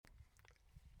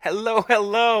Hello,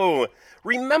 hello.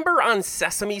 Remember on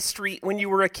Sesame Street when you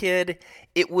were a kid?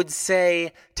 It would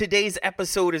say, today's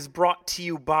episode is brought to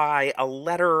you by a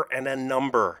letter and a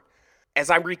number.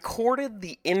 As I recorded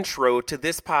the intro to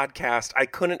this podcast, I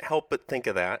couldn't help but think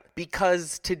of that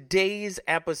because today's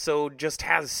episode just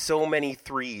has so many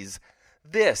threes.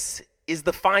 This is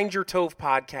the Find Your Tove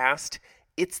podcast.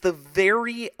 It's the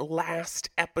very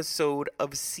last episode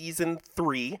of season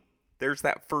 3. There's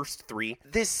that first 3.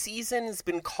 This season has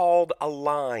been called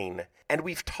Align, and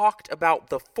we've talked about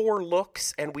the 4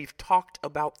 looks, and we've talked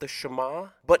about the Shema,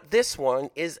 but this one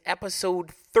is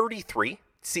episode 33.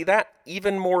 See that?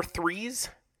 Even more 3s.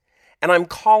 And I'm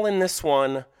calling this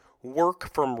one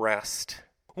Work from Rest.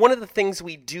 One of the things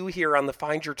we do here on the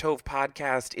Find Your Tove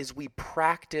podcast is we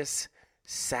practice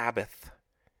Sabbath.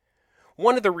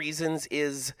 One of the reasons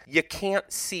is you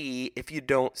can't see if you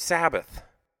don't Sabbath.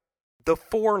 The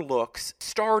 4 looks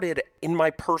started in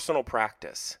my personal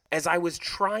practice as I was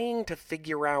trying to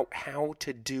figure out how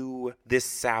to do this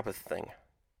Sabbath thing.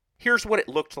 Here's what it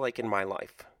looked like in my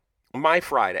life. My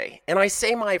Friday. And I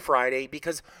say my Friday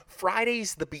because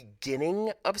Friday's the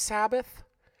beginning of Sabbath.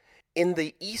 In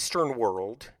the Eastern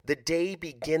world, the day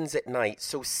begins at night.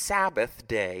 So Sabbath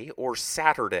day or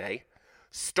Saturday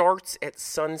starts at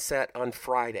sunset on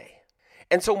Friday.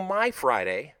 And so my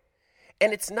Friday...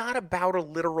 And it's not about a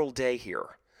literal day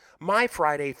here. My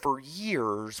Friday for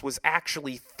years was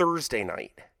actually Thursday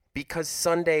night because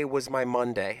Sunday was my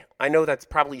Monday. I know that's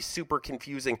probably super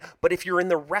confusing, but if you're in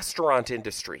the restaurant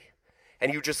industry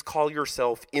and you just call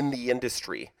yourself in the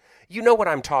industry, you know what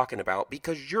I'm talking about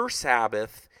because your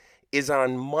Sabbath is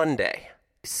on Monday.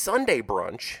 Sunday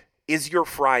brunch is your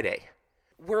Friday.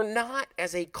 We're not,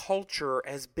 as a culture,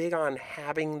 as big on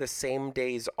having the same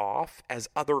days off as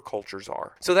other cultures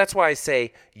are. So that's why I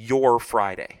say your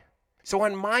Friday. So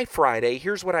on my Friday,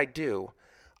 here's what I'd do.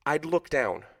 I'd look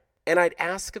down and I'd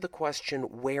ask the question,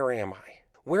 where am I?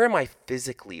 Where am I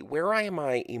physically? Where am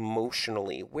I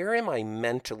emotionally? Where am I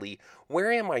mentally?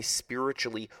 Where am I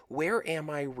spiritually? Where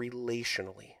am I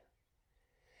relationally?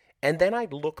 And then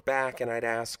I'd look back and I'd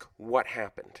ask, what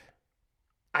happened?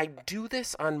 I do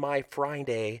this on my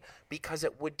Friday because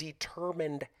it would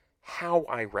determine how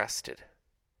I rested.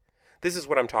 This is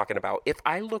what I'm talking about. If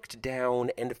I looked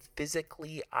down and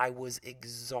physically I was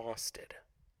exhausted,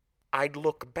 I'd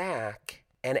look back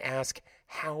and ask,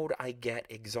 how'd I get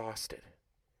exhausted?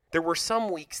 There were some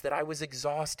weeks that I was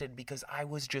exhausted because I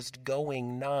was just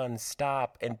going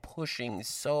nonstop and pushing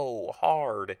so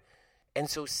hard. And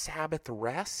so Sabbath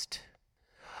rest...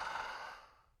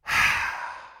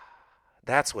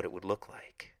 That's what it would look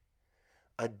like.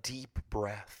 A deep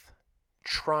breath,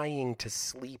 trying to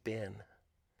sleep in,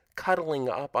 cuddling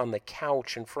up on the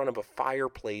couch in front of a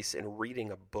fireplace and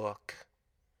reading a book.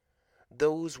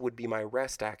 Those would be my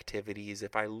rest activities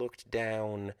if I looked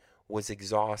down, was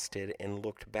exhausted, and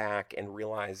looked back and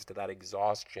realized that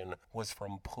exhaustion was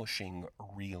from pushing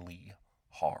really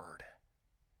hard.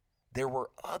 There were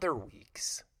other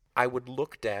weeks I would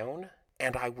look down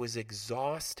and I was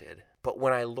exhausted. But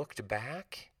when I looked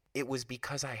back, it was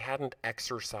because I hadn't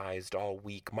exercised all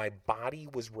week. My body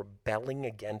was rebelling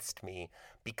against me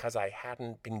because I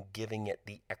hadn't been giving it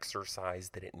the exercise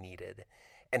that it needed.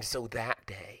 And so that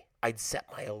day, I'd set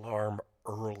my alarm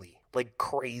early, like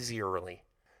crazy early.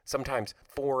 Sometimes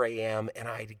 4 a.m. and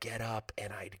I'd get up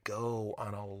and I'd go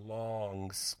on a long,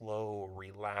 slow,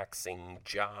 relaxing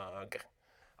jog.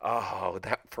 Oh,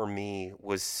 that for me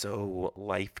was so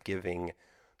life-giving.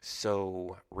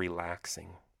 So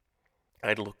relaxing.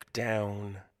 I'd look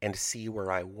down and see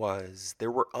where I was. There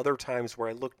were other times where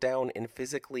I looked down and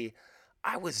physically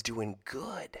I was doing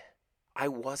good. I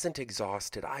wasn't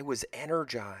exhausted. I was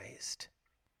energized.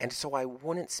 And so I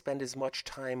wouldn't spend as much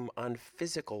time on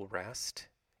physical rest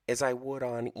as I would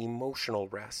on emotional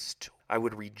rest. I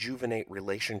would rejuvenate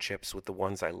relationships with the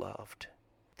ones I loved.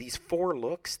 These 4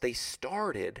 looks, they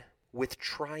started with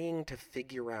trying to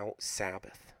figure out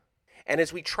Sabbath. And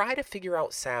as we try to figure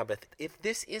out Sabbath, if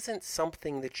this isn't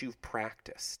something that you've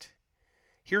practiced,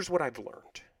 here's what I've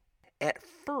learned. At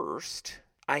first,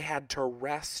 I had to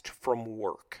rest from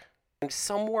work. And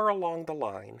somewhere along the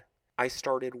line, I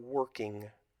started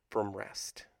working from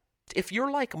rest. If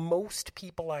you're like most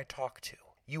people I talk to,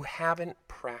 you haven't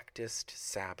practiced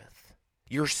Sabbath.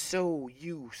 You're so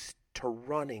used to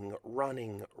running.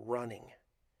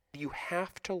 You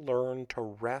have to learn to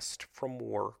rest from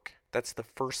work. That's the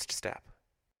first step.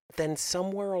 Then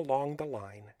somewhere along the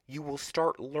line, you will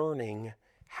start learning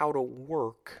how to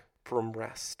work from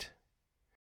rest.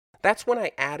 That's when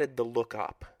I added the look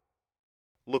up.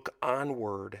 Look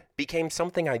onward became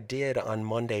something I did on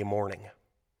Monday morning.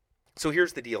 So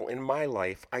here's the deal. In my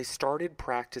life, I started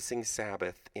practicing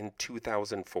Sabbath in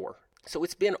 2004. So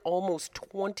it's been almost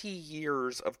 20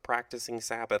 years of practicing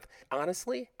Sabbath.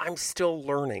 Honestly, I'm still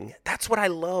learning. That's what I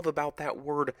love about that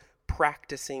word,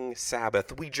 practicing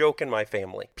Sabbath. We joke in my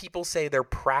family. People say they're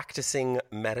practicing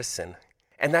medicine.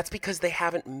 And that's because they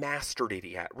haven't mastered it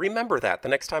yet. Remember that the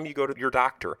next time you go to your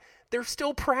doctor. They're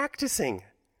still practicing.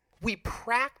 We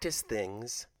practice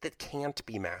things that can't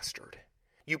be mastered.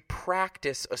 You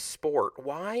practice a sport.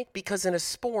 Why? Because in a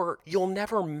sport, you'll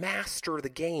never master the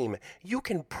game. You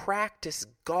can practice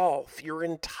golf your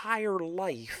entire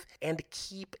life and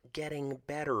keep getting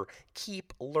better,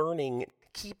 keep learning,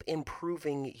 keep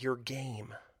improving your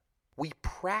game. We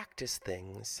practice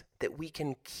things that we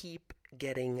can keep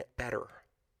getting better.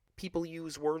 People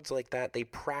use words like that. They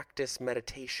practice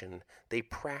meditation. They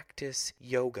practice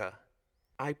yoga.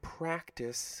 I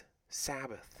practice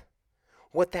Sabbath.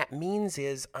 What that means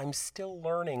is I'm still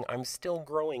learning, I'm still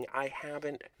growing, I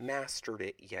haven't mastered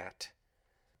it yet.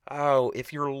 Oh,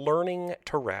 if you're learning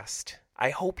to rest,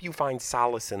 I hope you find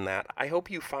solace in that. I hope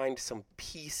you find some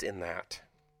peace in that.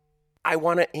 I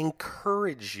want to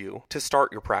encourage you to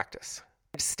start your practice.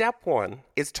 Step 1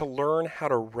 is to learn how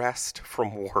to rest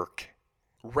from work.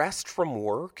 Rest from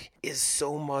work is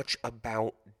so much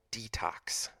about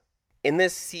detox. In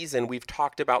this season, we've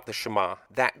talked about the Shema,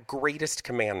 that greatest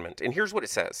commandment. And here's what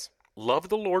it says. Love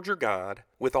the Lord your God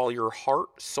with all your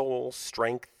heart, soul,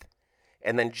 strength,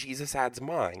 and then Jesus adds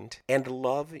mind, and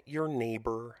love your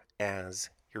neighbor as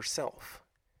yourself.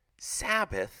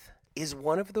 Sabbath is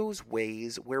one of those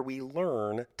ways where we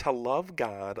learn to love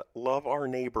God, love our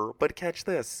neighbor, but catch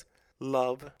this,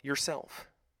 love yourself.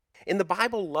 In the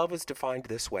Bible, love is defined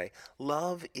this way.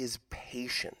 Love is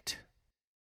patient.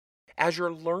 As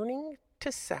you're learning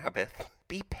to Sabbath,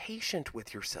 be patient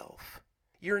with yourself.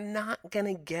 You're not going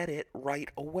to get it right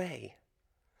away.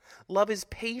 Love is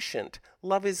patient.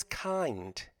 Love is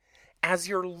kind. As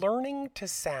you're learning to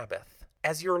Sabbath,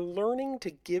 as you're learning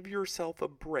to give yourself a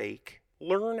break,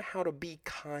 learn how to be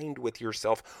kind with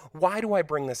yourself. Why do I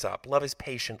bring this up? Love is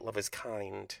patient. Love is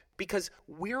kind. Because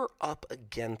we're up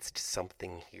against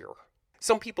something here.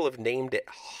 Some people have named it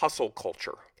hustle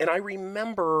culture. And I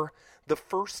remember the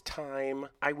first time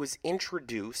I was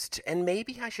introduced, and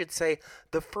maybe I should say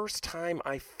the first time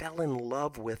I fell in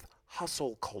love with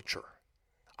hustle culture.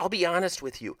 I'll be honest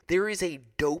with you, there is a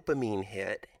dopamine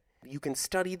hit. You can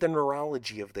study the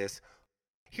neurology of this.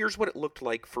 Here's what it looked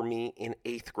like for me in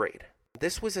 8th grade.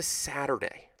 This was a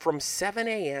Saturday. From 7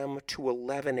 a.m. to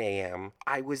 11 a.m.,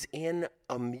 I was in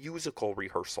a musical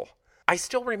rehearsal. I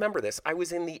still remember this. I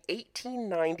was in the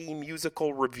 1890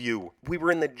 musical review. We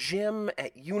were in the gym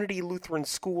at Unity Lutheran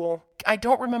School. I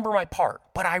don't remember my part,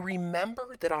 but I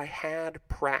remember that I had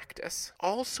practice.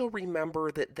 Also remember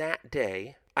that that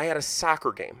day I had a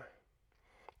soccer game.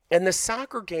 And the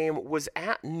soccer game was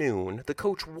at noon. The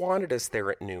coach wanted us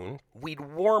there at noon. We'd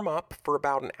warm up for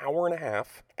about an hour and a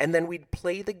half, and then we'd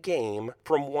play the game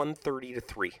from 1:30 to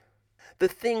 3. The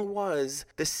thing was,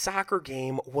 the soccer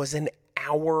game was an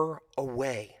hour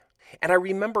away. And I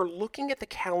remember looking at the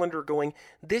calendar going,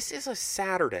 this is a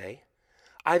Saturday.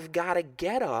 I've got to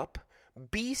get up,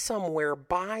 be somewhere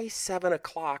by 7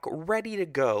 o'clock, ready to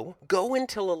go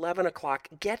until 11 o'clock,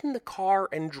 get in the car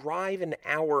and drive an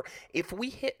hour. If we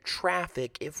hit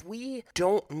traffic, if we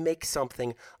don't make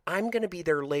something, I'm going to be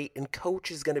there late and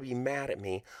coach is going to be mad at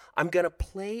me. I'm going to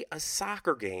play a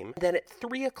soccer game. Then at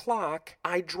 3 o'clock,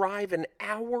 I drive an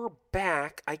hour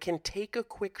back. I can take a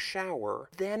quick shower.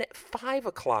 Then at 5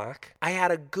 o'clock, I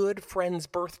had a good friend's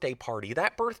birthday party.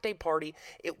 That birthday party,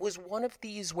 it was one of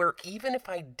these where even if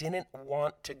I didn't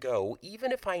want to go,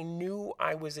 even if I knew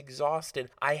I was exhausted,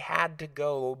 I had to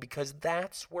go because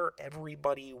that's where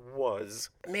everybody was.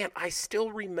 Man, I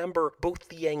still remember both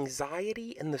the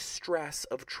anxiety and the stress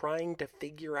of trying to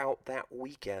figure out that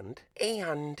weekend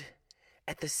and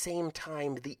at the same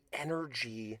time the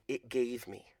energy it gave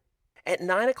me. At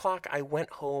 9 o'clock, I went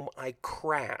home, I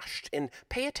crashed. And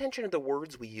pay attention to the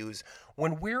words we use.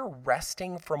 When we're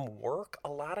resting from work, a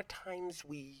lot of times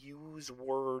we use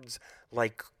words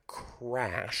like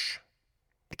crash.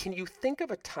 Can you think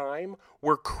of a time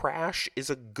where crash is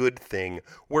a good thing,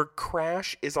 where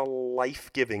crash is a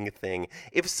life-giving thing?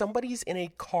 If somebody's in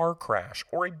a car crash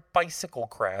or a bicycle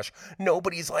crash,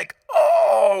 nobody's like,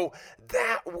 oh,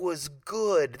 that was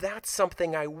good, that's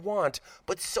something I want.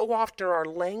 But so often our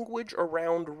language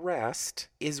around rest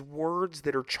is words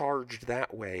that are charged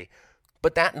that way.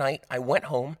 But that night, I went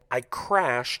home, I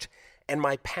crashed, and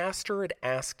my pastor had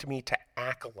asked me to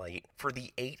acolyte for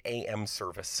the 8 a.m.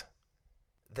 service.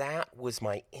 That was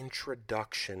my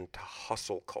introduction to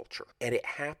hustle culture. And it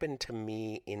happened to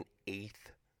me in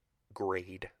 8th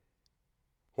grade.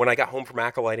 When I got home from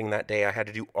acolyting that day, I had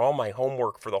to do all my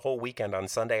homework for the whole weekend on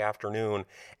Sunday afternoon,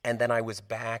 and then I was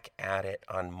back at it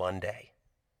on Monday.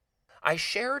 I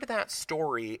shared that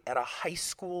story at a high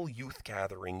school youth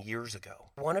gathering years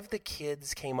ago. One of the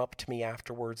kids came up to me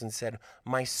afterwards and said,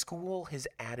 "My school has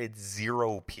added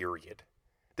 0 period.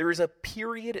 There is a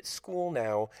period at school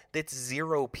now that's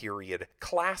 0 period.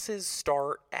 Classes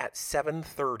start at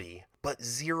 7:30, but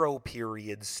 0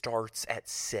 period starts at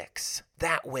 6.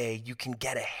 That way you can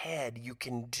get ahead, you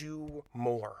can do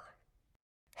more."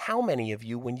 How many of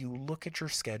you, when you look at your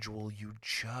schedule, you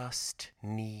just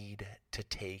need to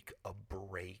take a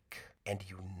break and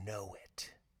you know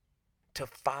it? To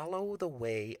follow the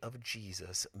way of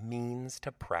Jesus means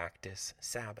to practice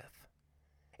Sabbath.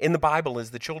 In the Bible,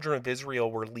 as the children of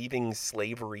Israel were leaving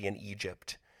slavery in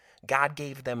Egypt, God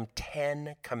gave them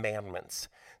 10 commandments.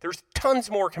 There's tons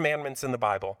more commandments in the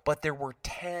Bible, but there were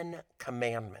 10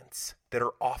 commandments that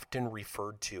are often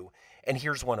referred to. And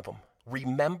here's one of them.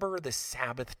 Remember the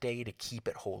Sabbath day to keep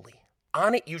it holy.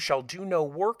 On it you shall do no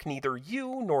work, neither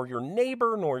you, nor your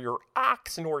neighbor, nor your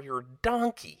ox, nor your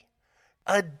donkey.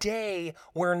 A day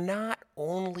where not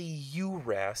only you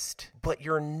rest, but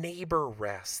your neighbor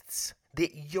rests.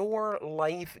 That your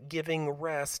life-giving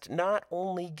rest not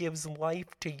only gives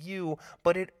life to you,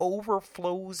 but it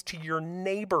overflows to your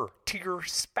neighbor, to your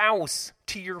spouse,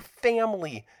 to your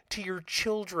family, to your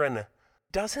children.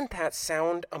 Doesn't that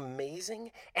sound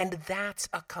amazing? And that's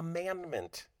a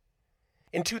commandment.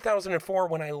 In 2004,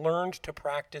 when I learned to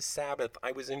practice Sabbath,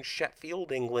 I was in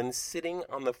Sheffield, England, sitting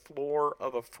on the floor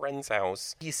of a friend's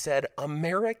house. He said,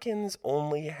 "Americans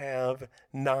only have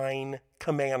 9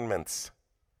 commandments."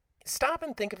 Stop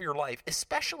and think of your life,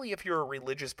 especially if you're a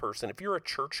religious person, if you're a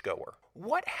churchgoer.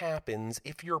 What happens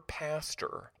if your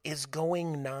pastor is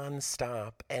going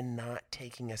nonstop and not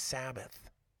taking a Sabbath?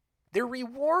 They're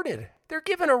rewarded. They're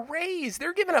given a raise.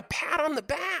 They're given a pat on the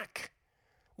back.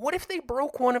 What if they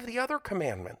broke one of the other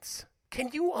commandments? Can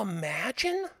you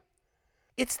imagine?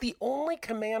 It's the only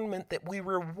commandment that we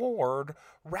reward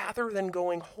rather than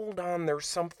going, hold on, there's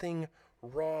something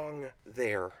wrong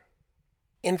there.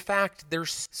 In fact,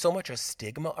 there's so much a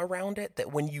stigma around it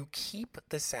that when you keep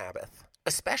the Sabbath,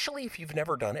 especially if you've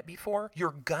never done it before, you're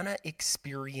gonna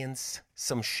experience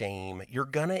some shame. You're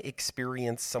gonna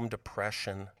experience some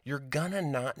depression. You're gonna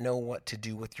not know what to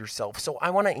do with yourself. So I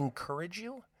want to encourage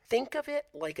you, think of it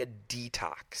like a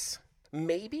detox.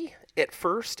 Maybe at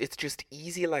first it's just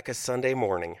easy like a Sunday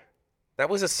morning. That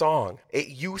was a song. It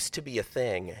used to be a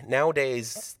thing.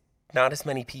 Nowadays, not as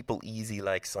many people easy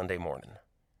like Sunday morning.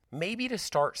 Maybe to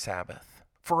start Sabbath,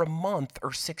 for a month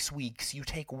or 6 weeks, you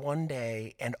take one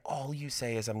day and all you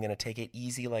say is, I'm going to take it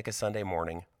easy like a Sunday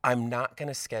morning. I'm not going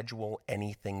to schedule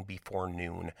anything before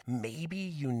noon. Maybe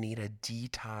you need a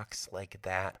detox like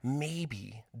that.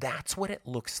 Maybe that's what it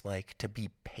looks like to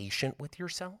be patient with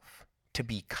yourself, to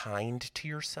be kind to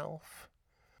yourself,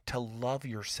 to love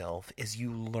yourself as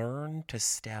you learn to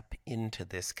step into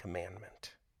this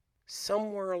commandment.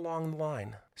 Somewhere along the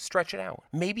line, stretch it out.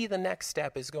 Maybe the next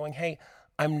step is going, hey,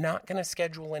 I'm not going to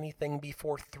schedule anything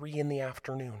before 3 in the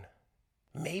afternoon.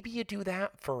 Maybe you do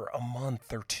that for a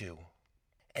month or 2.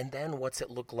 And then what's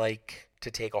it look like to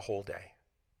take a whole day?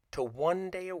 To 1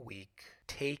 day a week,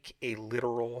 take a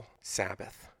literal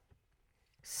Sabbath.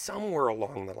 Somewhere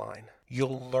along the line,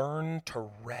 you'll learn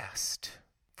to rest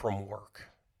from work.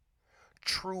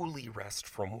 Truly rest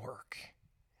from work.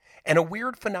 And a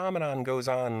weird phenomenon goes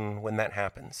on when that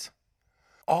happens.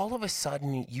 All of a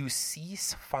sudden, you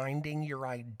cease finding your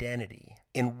identity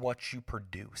in what you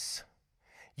produce.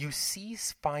 You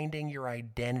cease finding your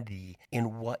identity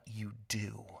in what you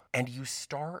do. And you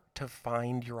start to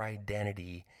find your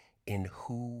identity in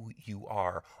who you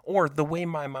are. Or the way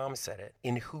my mom said it,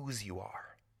 in whose you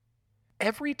are.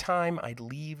 Every time I'd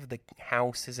leave the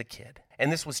house as a kid,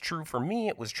 and this was true for me,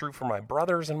 it was true for my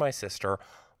brothers and my sister,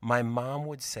 my mom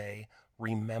would say,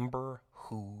 remember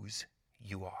whose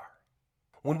you are.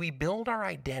 When we build our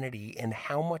identity in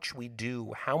how much we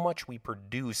do, how much we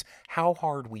produce, how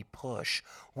hard we push,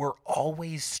 we're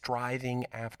always striving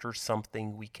after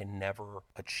something we can never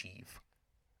achieve.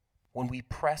 When we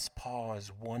press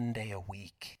pause 1 day a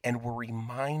week and we're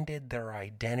reminded that our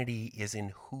identity is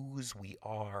in whose we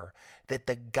are, that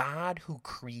the God who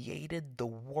created the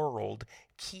world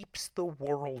keeps the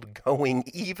world going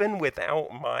even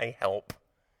without my help.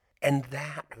 And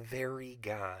that very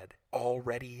God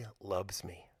already loves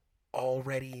me,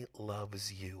 already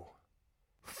loves you,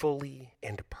 fully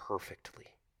and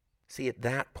perfectly. See, at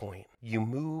that point, you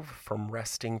move from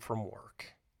resting from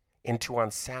work into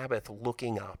on Sabbath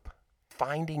looking up,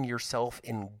 finding yourself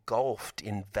engulfed,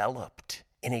 enveloped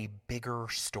in a bigger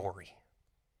story.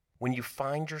 When you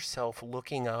find yourself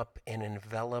looking up and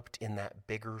enveloped in that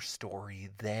bigger story,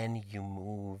 then you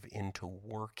move into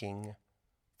working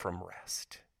from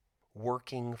rest.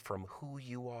 Working from who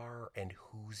you are and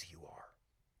whose you are.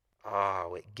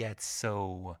 Oh, it gets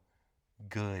so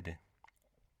good.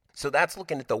 So that's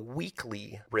looking at the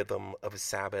weekly rhythm of a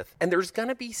Sabbath. And there's going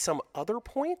to be some other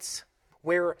points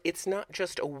where it's not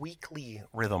just a weekly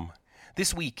rhythm.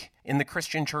 This week in the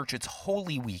Christian church, it's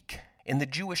Holy Week. In the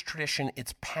Jewish tradition,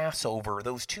 it's Passover.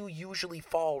 Those two usually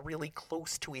fall really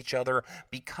close to each other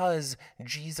because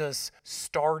Jesus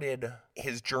started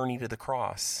his journey to the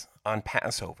cross on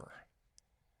Passover.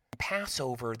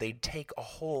 Passover, they'd take a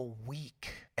whole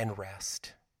week and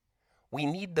rest. We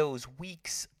need those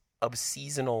weeks of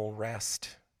seasonal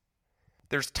rest.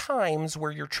 There's times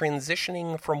where you're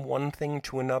transitioning from one thing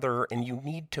to another and you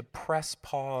need to press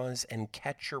pause and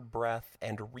catch your breath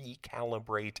and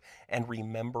recalibrate and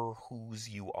remember whose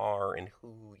you are and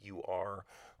who you are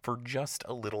for just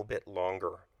a little bit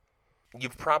longer.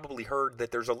 You've probably heard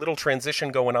that there's a little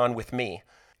transition going on with me.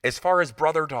 As far as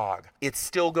Brother Dog, it's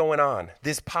still going on.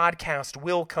 This podcast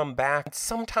will come back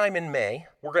sometime in May.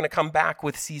 We're going to come back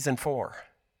with season 4.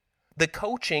 The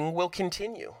coaching will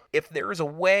continue. If there is a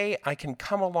way I can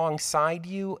come alongside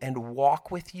you and walk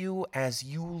with you as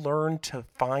you learn to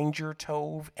find your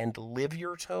Tov and live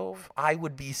your Tov, I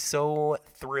would be so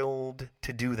thrilled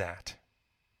to do that.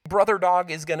 Brother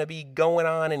Dog is going to be going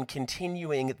on and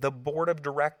continuing. The board of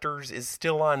directors is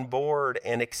still on board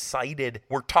and excited.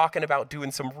 We're talking about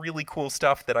doing some really cool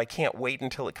stuff that I can't wait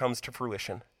until it comes to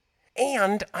fruition.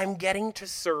 And I'm getting to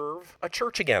serve a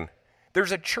church again.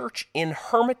 There's a church in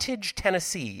Hermitage,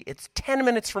 Tennessee. It's 10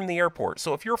 minutes from the airport.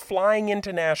 So if you're flying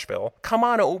into Nashville, come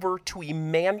on over to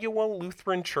Emmanuel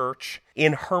Lutheran Church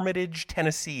in Hermitage,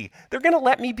 Tennessee. They're going to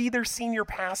let me be their senior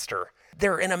pastor.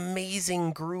 They're an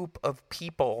amazing group of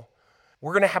people.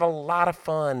 We're going to have a lot of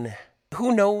fun.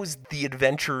 Who knows the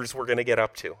adventures we're going to get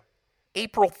up to?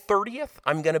 April 30th,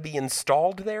 I'm going to be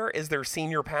installed there as their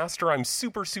senior pastor. I'm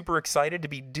super, super excited to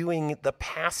be doing the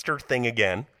pastor thing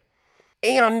again.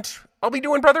 And I'll be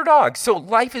doing Brother Dog. So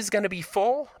life is going to be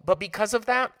full, but because of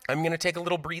that, I'm going to take a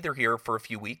little breather here for a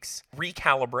few weeks,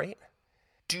 recalibrate,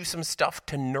 do some stuff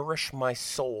to nourish my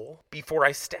soul before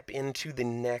I step into the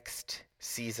next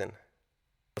season.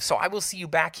 So I will see you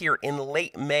back here in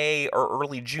late May or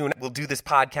early June. We'll do this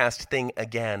podcast thing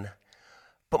again.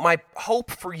 But my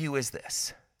hope for you is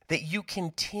this, that you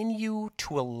continue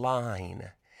to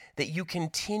align, that you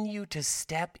continue to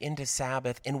step into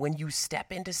Sabbath, and when you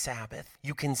step into Sabbath,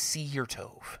 you can see your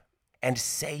Tov and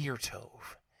say your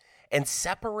Tov and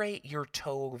separate your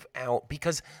Tov out,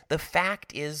 because the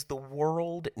fact is the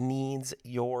world needs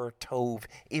your Tov.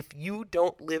 If you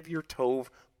don't live your Tov,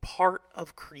 part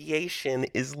of creation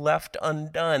is left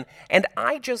undone, and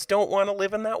I just don't want to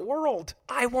live in that world.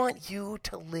 I want you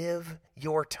to live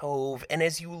your Tov, and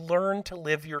as you learn to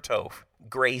live your Tov,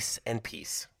 grace and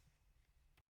peace.